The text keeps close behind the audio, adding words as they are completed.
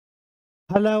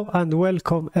Hello and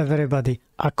welcome everybody.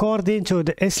 According to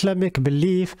the Islamic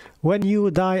belief, when you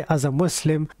die as a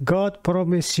Muslim, God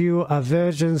promised you a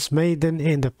virgin's maiden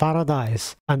in the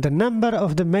paradise. And the number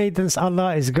of the maidens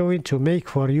Allah is going to make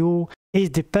for you is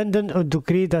dependent on the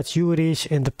degree that you reach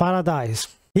in the paradise.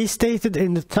 He stated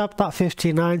in the chapter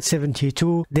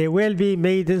 59:72, there will be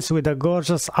maidens with the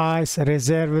gorgeous eyes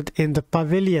reserved in the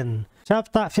pavilion.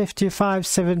 Chapter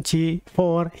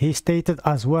 55:74, he stated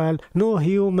as well, no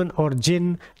human or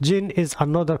jinn is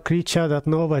another creature that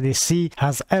nobody see,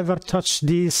 has ever touched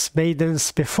these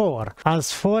maidens before.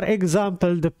 As for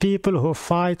example, the people who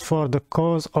fight for the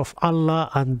cause of Allah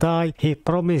and die, he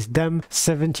promised them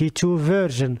 72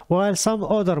 virgins, while some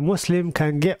other Muslim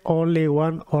can get only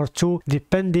 1 or 2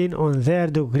 depending on their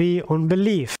degree on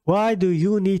belief. Why do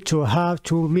you need to have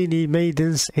too many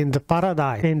maidens in the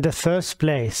paradise in the first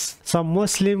place? Some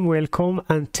Muslim will come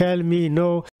and tell me,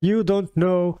 no, you don't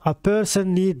know, a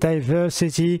person needs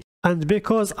diversity, and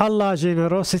because Allah's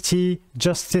generosity,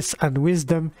 justice and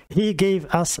wisdom, He gave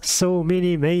us so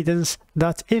many maidens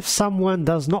that if someone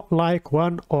does not like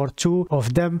 1 or 2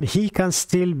 of them, he can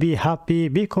still be happy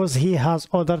because he has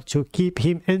others to keep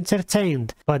him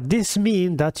entertained. But this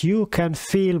means that you can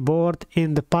feel bored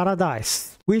in the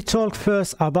paradise. We talk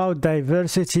first about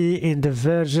diversity in the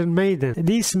virgin maiden.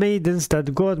 These maidens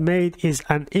that God made is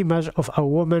an image of a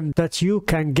woman that you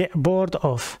can get bored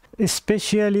of,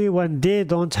 especially when they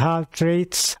don't have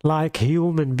traits like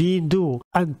human beings do.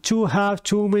 And to have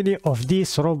too many of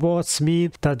these robots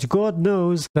means that God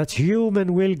knows that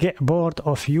human will get bored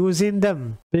of using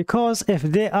them, because if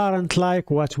they aren't like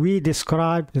what we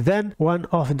describe, then 1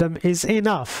 of them is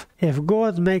enough. If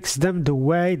God makes them the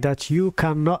way that you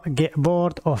cannot get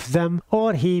bored of them,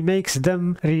 or He makes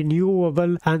them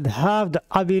renewable and have the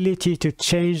ability to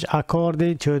change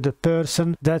according to the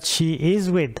person that she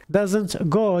is with, doesn't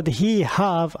God He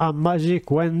have a magic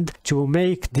wand to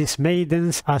make these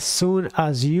maidens as soon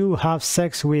as you have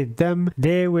sex with them,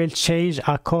 they will change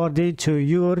according to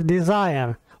your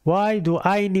desire? Why do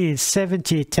I need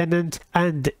 70 tenants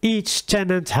and each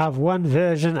tenant have 1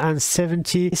 virgin and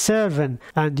 70 servants,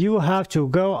 and you have to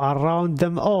go around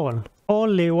them all?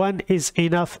 Only 1 is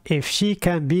enough if she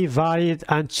can be varied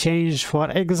and changed. For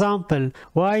example,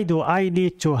 why do I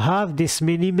need to have this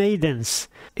many maidens?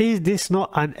 Is this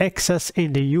not an excess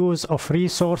in the use of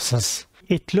resources?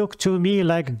 It looked to me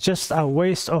like just a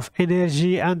waste of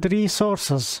energy and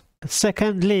resources.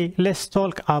 Secondly, let's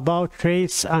talk about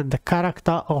traits and the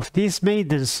character of these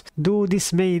maidens. Do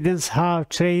these maidens have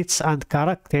traits and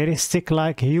characteristics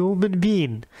like human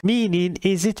beings? Meaning,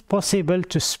 is it possible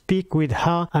to speak with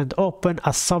her and open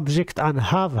a subject and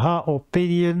have her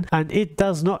opinion, and it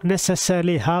does not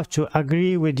necessarily have to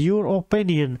agree with your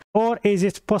opinion? Or is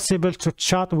it possible to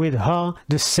chat with her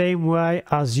the same way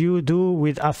as you do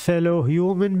with a fellow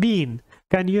human being?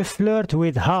 Can you flirt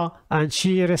with her and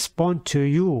she respond to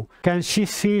you? Can she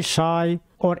feel shy,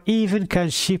 or even can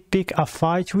she pick a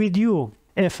fight with you?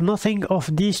 If nothing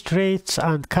of these traits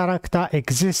and character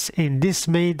exists in this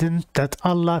maiden that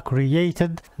Allah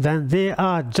created, then they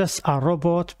are just a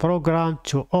robot programmed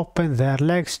to open their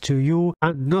legs to you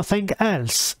and nothing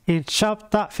else. In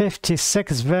chapter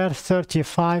 56 verse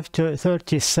 35 to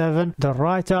 37, the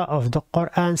writer of the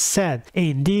Quran said,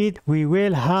 indeed we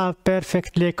will have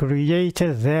perfectly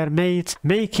created their mates,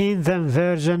 making them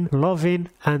virgin, loving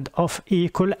and of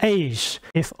equal age.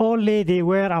 If only they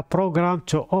were a program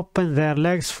to open their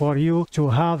legs for you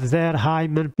to have their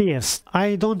hymen pierced.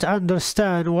 I don't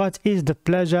understand what is the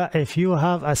pleasure if you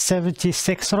have a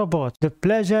 76 robot. The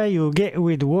pleasure you get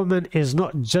with women is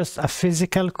not just a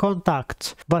physical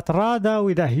contact, but rather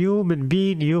with a human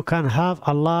being you can have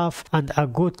a laugh and a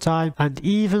good time, and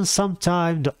even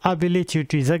sometimes the ability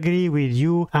to disagree with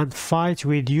you and fight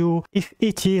with you if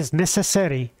it is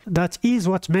necessary. That is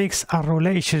what makes a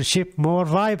relationship more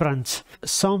vibrant.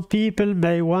 Some people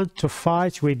may want to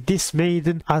fight with this maiden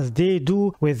as they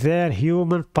do with their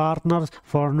human partners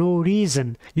for no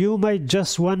reason. You might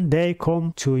just one day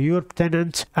come to your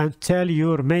tenant and tell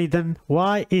your maiden,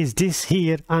 why is this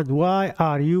here and why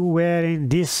are you wearing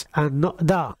this and not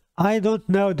that? I don't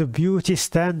know the beauty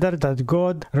standard that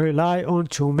God rely on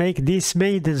to make these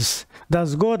maidens.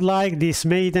 Does God like this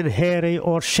maiden hairy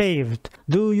or shaved?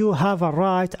 Do you have a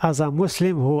right as a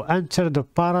Muslim who entered the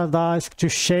paradise to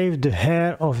shave the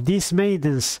hair of these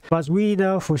maidens? But we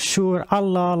know for sure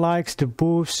Allah likes the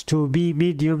boobs to be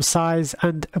medium sized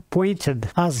and pointed,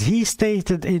 as He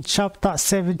stated in chapter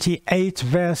 78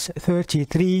 verse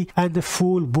 33, and the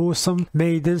full bosom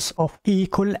maidens of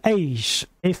equal age.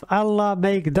 If Allah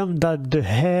make them that the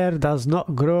hair does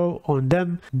not grow on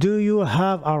them, do you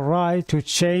have a right to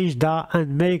change that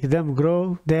and make them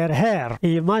grow their hair?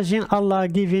 Imagine Allah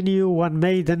giving you one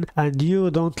maiden and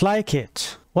you don't like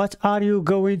it. What are you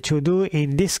going to do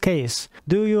in this case?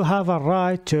 Do you have a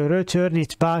right to return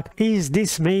it back? Is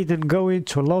this maiden going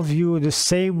to love you the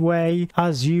same way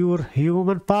as your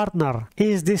human partner?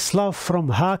 Is this love from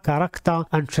her character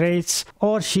and traits,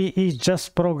 or she is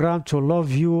just programmed to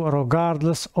love you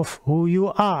regardless of who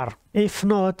you are? If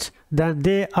not, then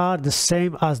they are the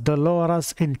same as the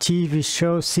Lauras in TV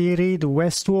show series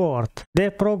Westworld.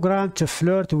 They're programmed to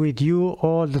flirt with you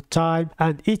all the time,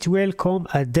 and it will come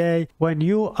a day when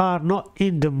you are not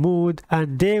in the mood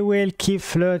and they will keep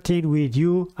flirting with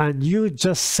you, and you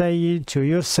just saying to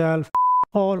yourself,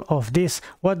 all of this,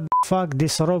 what the fuck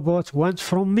this robot wants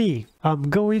from me? I'm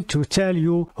going to tell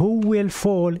you who will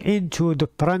fall into the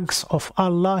pranks of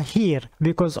Allah here,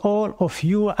 because all of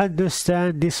you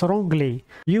understand this wrongly.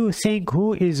 You think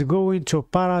who is going to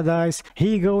paradise,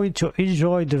 he going to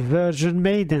enjoy the virgin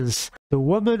maidens. The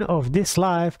women of this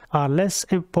life are less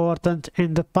important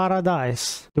in the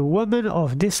paradise. The women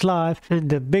of this life in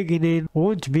the beginning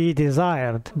won't be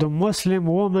desired. The Muslim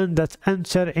women that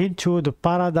enter into the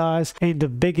paradise in the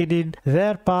beginning,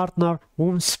 their partner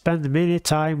won't spend many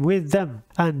time with them,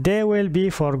 and they will be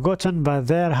forgotten by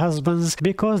their husbands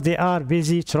because they are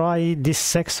busy trying this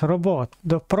sex robot.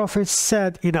 The Prophet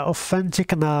said in an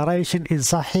authentic narration in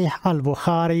Sahih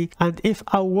al-Bukhari, and if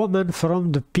a woman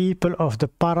from the people of the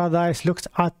paradise looked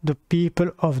at the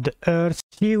people of the earth,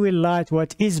 she will light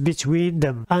what is between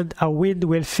them, and a wind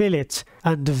will fill it,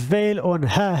 and the veil on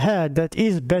her head that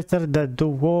is better than the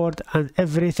world and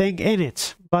everything in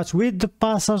it. But with the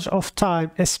passage of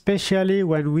time, especially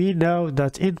when we know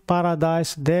that in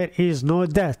paradise there is no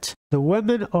death, the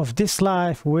women of this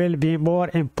life will be more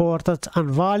important and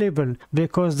valuable,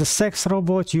 because the sex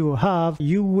robot you have,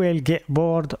 you will get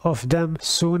bored of them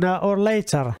sooner or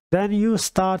later. Then you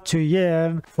start to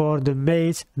yearn for the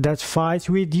mate that fights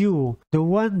with you, the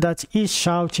one that is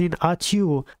shouting at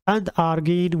you and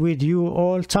arguing with you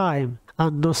all time,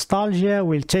 and nostalgia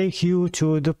will take you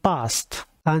to the past,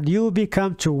 and you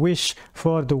become to wish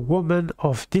for the woman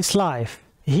of this life.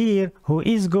 Here, who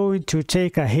is going to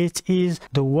take a hit is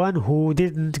the one who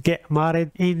didn't get married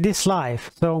in this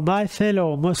life. So my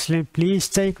fellow Muslim, please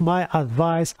take my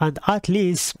advice and at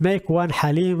least make one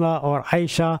Halima or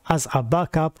Aisha as a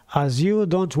backup, as you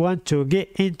don't want to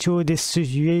get into this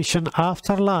situation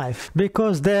after life,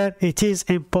 because there it is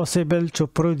impossible to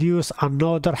produce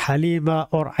another Halima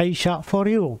or Aisha for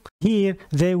you. Here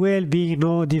there will be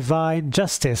no divine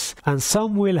justice, and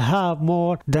some will have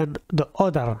more than the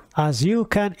other. As you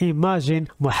can imagine,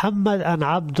 Muhammad and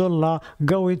Abdullah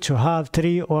going to have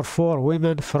 3 or 4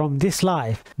 women from this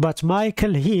life, but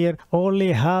Michael here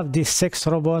only have this sex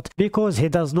robot because he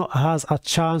does not have a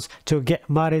chance to get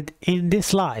married in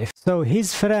this life. So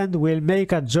his friend will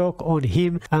make a joke on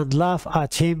him and laugh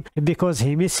at him because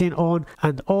he missing on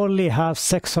and only have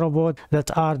sex robots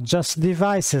that are just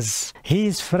devices.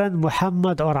 His friend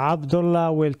Muhammad or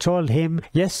Abdullah will tell him,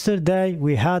 yesterday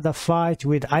we had a fight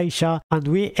with Aisha and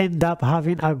we end up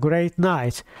having a great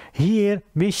night. Here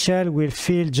Michel will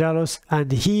feel jealous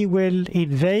and he will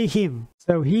envy him.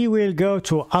 So he will go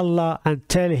to Allah and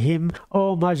tell him,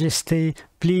 "Oh Majesty,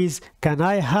 please can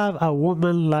I have a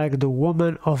woman like the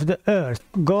woman of the earth?"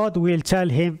 God will tell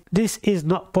him, "This is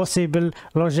not possible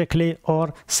logically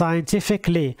or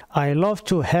scientifically. I love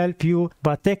to help you,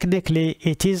 but technically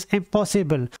it is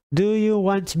impossible. Do you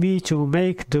want me to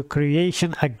make the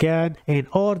creation again in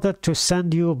order to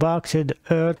send you back to the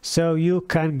earth so you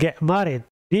can get married?"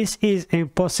 This is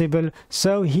impossible,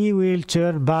 so he will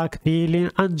turn back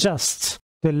feeling unjust.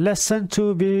 The lesson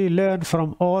to be learned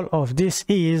from all of this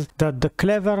is that the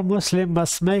clever Muslim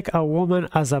must make a woman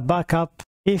as a backup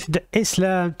if the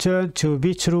Islam turned to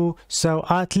be true, so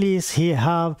at least he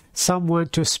have someone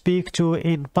to speak to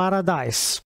in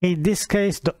paradise. In this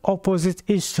case, the opposite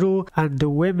is true, and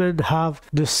the women have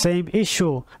the same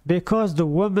issue, because the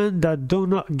woman that do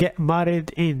not get married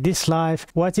in this life,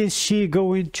 what is she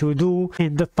going to do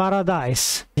in the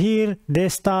paradise? Here they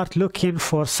start looking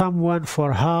for someone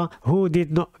for her who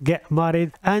did not get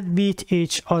married and meet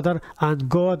each other, and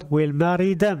God will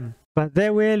marry them. but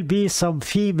there will be some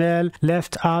female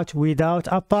left out without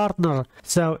a partner.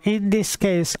 So in this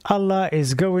case, Allah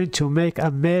is going to make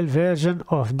a male version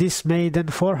of this maiden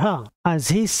for her. As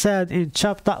he said in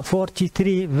chapter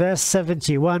 43 verse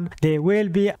 71, there will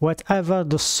be whatever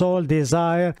the soul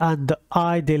desire and the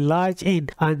eye delight in,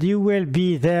 and you will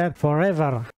be there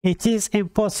forever. It is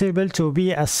impossible to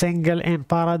be a single in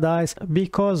paradise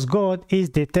because God is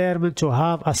determined to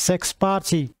have a sex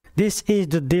party. This is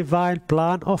the divine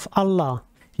plan of Allah.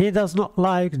 He does not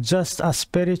like just a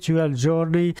spiritual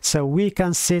journey so we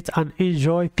can sit and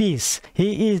enjoy peace.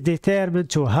 He is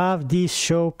determined to have these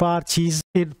show parties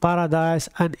in paradise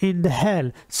and in the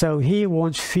hell, so he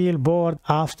won't feel bored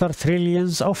after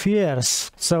trillions of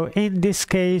years. So in this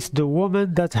case, the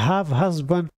women that have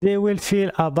husband, they will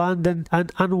feel abandoned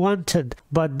and unwanted.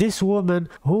 But this woman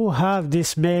who have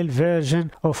this male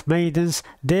version of maidens,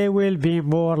 they will be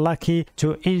more lucky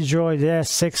to enjoy their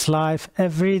sex life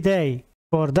every day.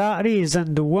 For that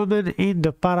reason, the women in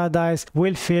the paradise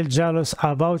will feel jealous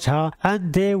about her,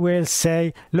 and they will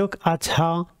say, look at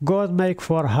her, God make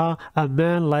for her a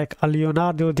man like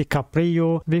Leonardo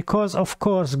DiCaprio, because of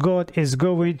course God is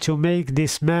going to make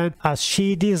this man as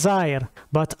she desire.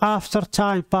 But after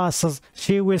time passes,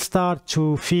 she will start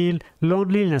to feel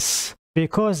loneliness,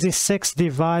 because the sex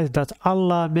device that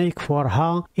Allah make for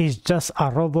her is just a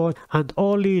robot and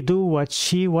only do what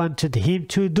she wanted him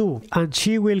to do, and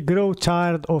she will grow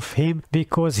tired of him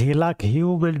because he lack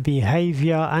human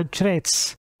behavior and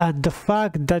traits. And the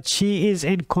fact that she is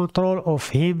in control of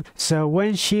him, so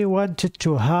when she wanted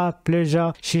to have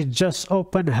pleasure, she just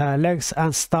opened her legs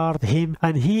and start him,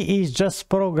 and he is just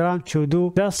programmed to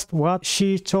do just what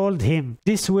she told him.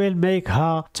 This will make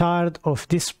her tired of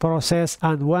this process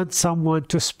and want someone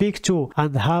to speak to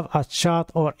and have a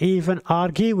chat or even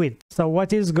argue with. So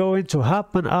what is going to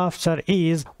happen after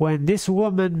is, when this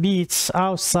woman meets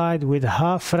outside with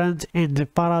her friend in the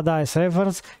paradise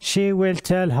rivers, she will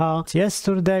tell her,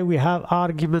 yesterday we have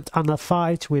argument and a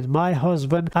fight with my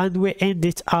husband and we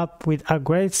ended up with a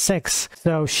great sex.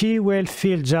 So she will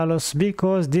feel jealous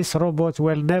because this robot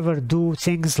will never do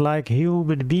things like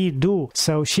human beings do.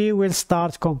 So she will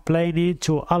start complaining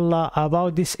to Allah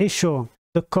about this issue.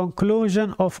 The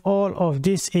conclusion of all of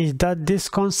this is that this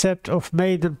concept of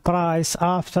maiden price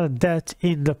after death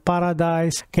in the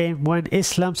paradise came when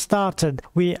Islam started.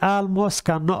 We almost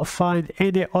cannot find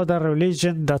any other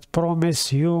religion that promise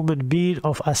human being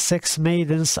of a sex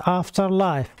maidens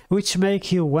afterlife, which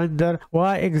make you wonder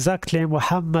why exactly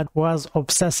Muhammad was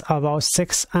obsessed about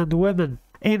sex and women.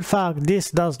 In fact, this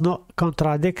does not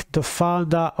contradict the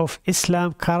founder of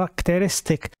Islam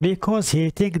characteristic, because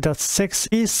he thinks that sex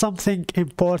is something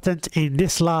important in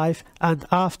this life and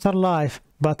afterlife,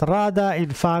 but rather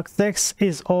in fact sex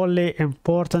is only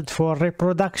important for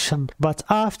reproduction, but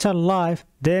after life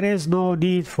there is no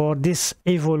need for this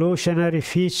evolutionary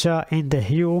feature in the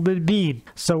human being.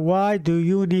 So why do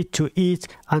you need to eat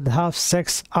and have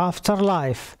sex after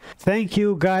life? Thank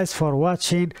you guys for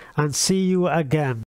watching, and see you again.